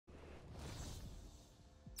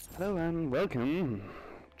Hello and welcome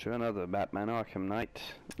to another Batman Arkham Knight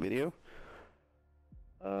video.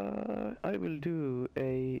 I will do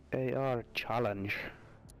a AR challenge.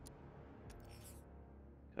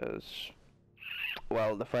 Because,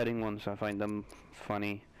 well, the fighting ones, I find them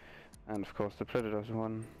funny. And of course the Predators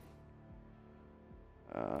one.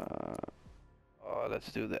 Oh,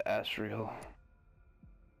 let's do the Asriel.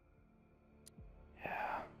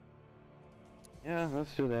 Yeah,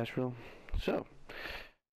 let's do the Asriel. So,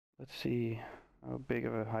 let's see how big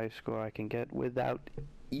of a high score I can get without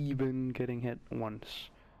even getting hit once.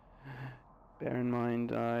 Bear in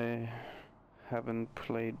mind, I haven't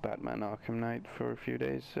played Batman Arkham Knight for a few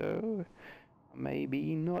days, so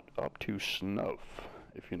maybe not up to snuff,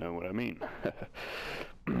 if you know what I mean.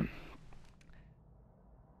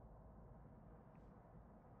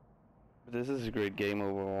 This is a great game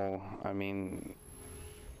overall. I mean,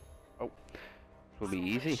 oh, it will be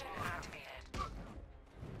easy.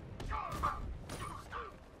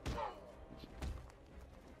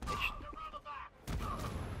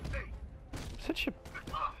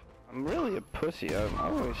 I'm really a pussy. I'm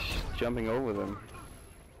always jumping over them.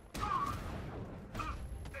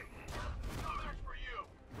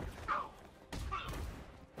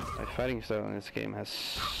 My fighting style in this game has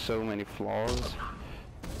so many flaws.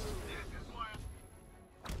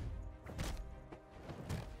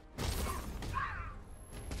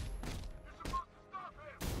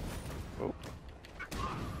 Oh.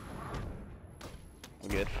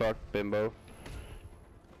 Get fucked, bimbo.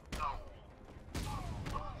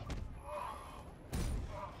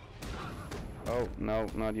 Oh, no,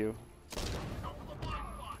 not you.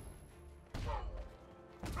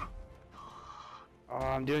 Oh,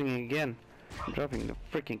 I'm doing it again. I'm dropping the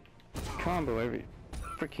freaking combo every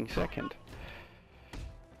freaking second.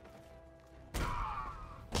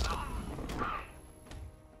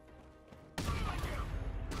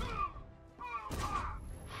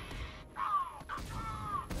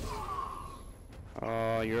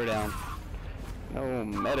 Oh, you're down. No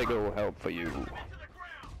medical help for you.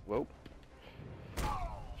 Whoa.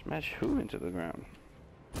 Smash who into the ground?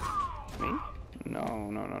 Me? No,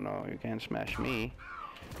 no, no, no. You can't smash me.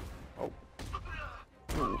 Oh.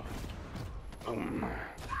 Ooh. Boom.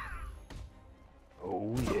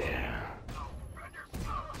 Oh, yeah.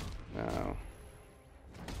 No.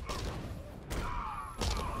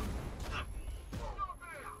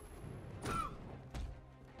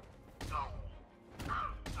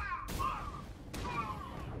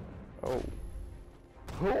 Oh.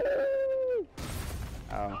 Oh.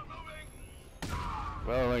 Ow.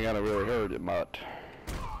 Well, I gotta really hurt it, but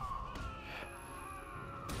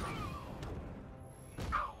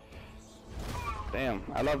damn,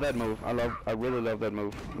 I love that move. I really love that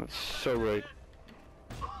move. It's so great.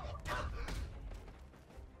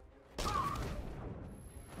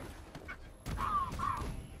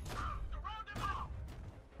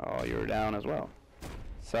 Oh, you're down as well.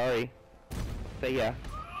 Sorry. See ya.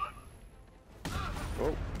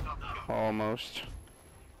 Oh, almost.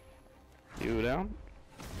 You down?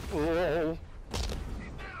 Oh.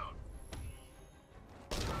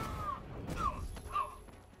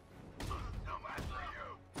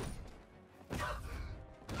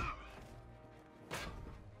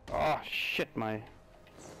 Oh shit, my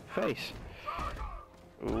face.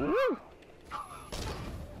 Woo.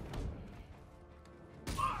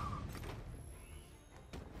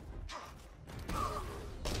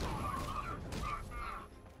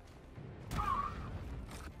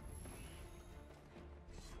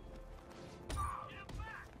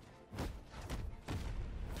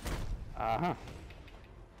 Uh-huh.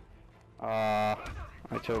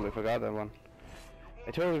 I totally forgot that one.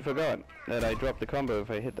 I totally forgot that I dropped the combo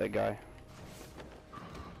if I hit that guy.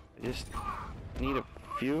 I just need a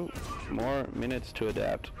few more minutes to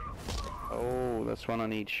adapt. Oh, that's one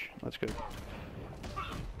on each. That's good.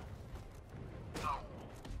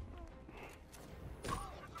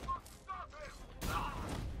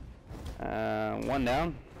 One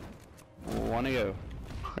down. One to go.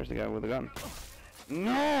 Where's the guy with the gun?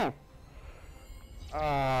 No!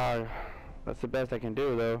 That's the best I can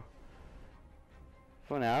do, though.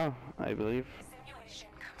 For now, I believe. Simulation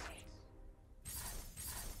complete.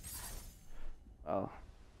 Oh.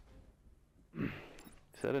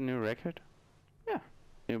 Is that a new record? Yeah.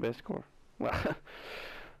 New best score. Well,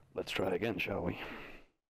 let's try it again, shall we?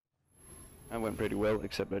 That went pretty well,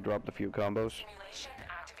 except I dropped a few combos.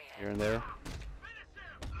 Here and there.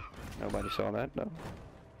 Nobody saw that, though.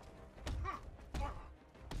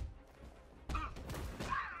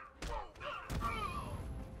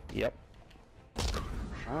 Yep.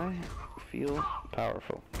 I feel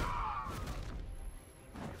powerful.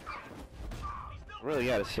 really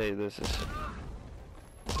gotta say this is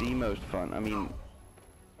the most fun. I mean,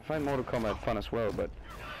 I find Mortal Kombat fun as well, but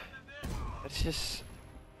it's just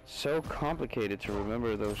so complicated to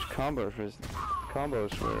remember those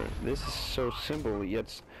combos where this is so simple,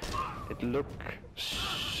 yet it look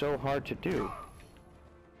so hard to do.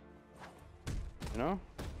 You know?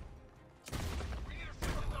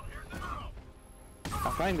 I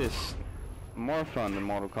find this more fun than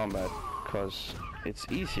Mortal Kombat because it's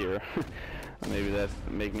easier. Maybe that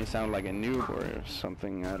make me sound like a noob or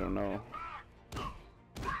something, I don't know.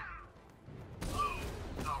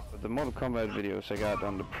 But the Mortal Kombat videos I got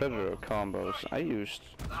on the Predator combos, I used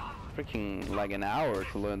freaking like an hour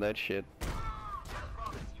to learn that shit.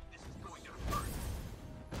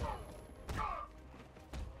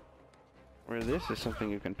 Where this is something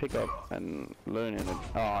you can pick up and learn in it.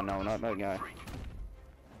 Oh no, not that guy.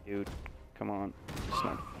 Dude, come on. It's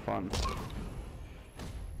not fun.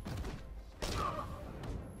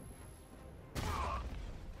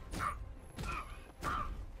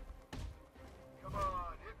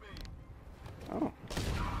 Oh.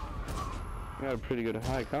 We got a pretty good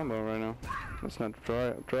high combo right now. Let's not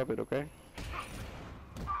drop it, okay?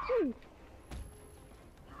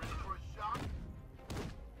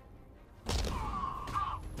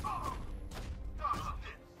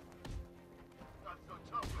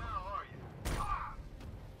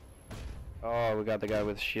 Oh, we got the guy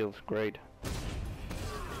with shields. Great.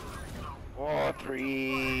 Oh,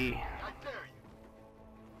 3.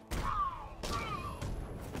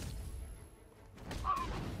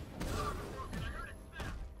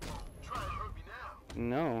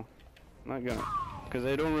 No, not gonna. Because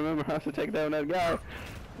I don't remember how to take down that guy.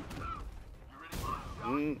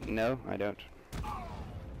 No, I don't.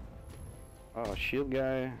 Oh, shield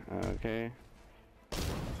guy. Okay.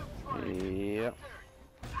 Yep.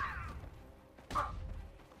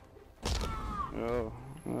 Oh,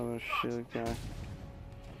 another shield guy.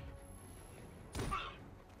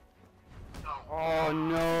 Oh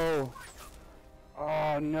no!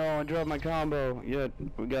 Oh no, I dropped my combo. Yet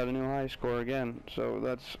we got a new high score again, so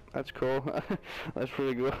that's cool. That's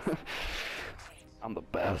pretty good. I'm the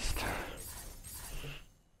best.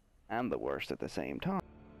 And the worst at the same time.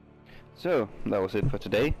 So, that was it for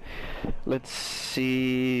today. Let's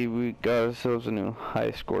see, we got ourselves a new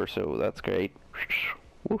high score, so that's great.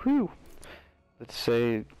 Woohoo! Let's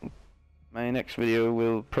say my next video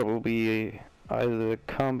will probably be either the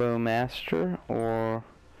Combo Master or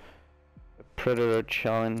the Predator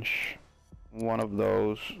Challenge. One of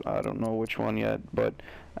those. I don't know which one yet, but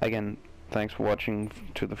again, thanks for watching.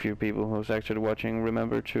 To the few people who's actually watching,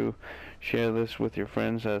 remember to share this with your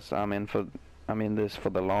friends, as I'm in this for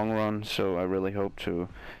the long run, so I really hope to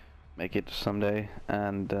make it someday.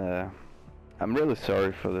 And I'm really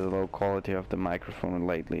sorry for the low quality of the microphone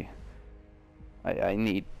lately. I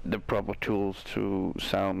need the proper tools to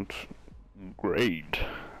sound great,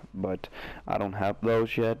 but I don't have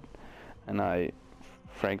those yet, and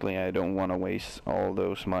frankly I don't want to waste all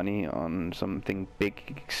those money on something big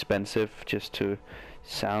expensive just to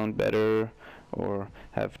sound better or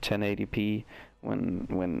have 1080p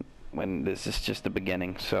when this is just the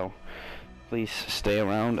beginning. So please stay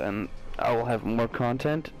around and I will have more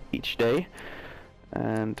content each day,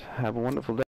 and have a wonderful day.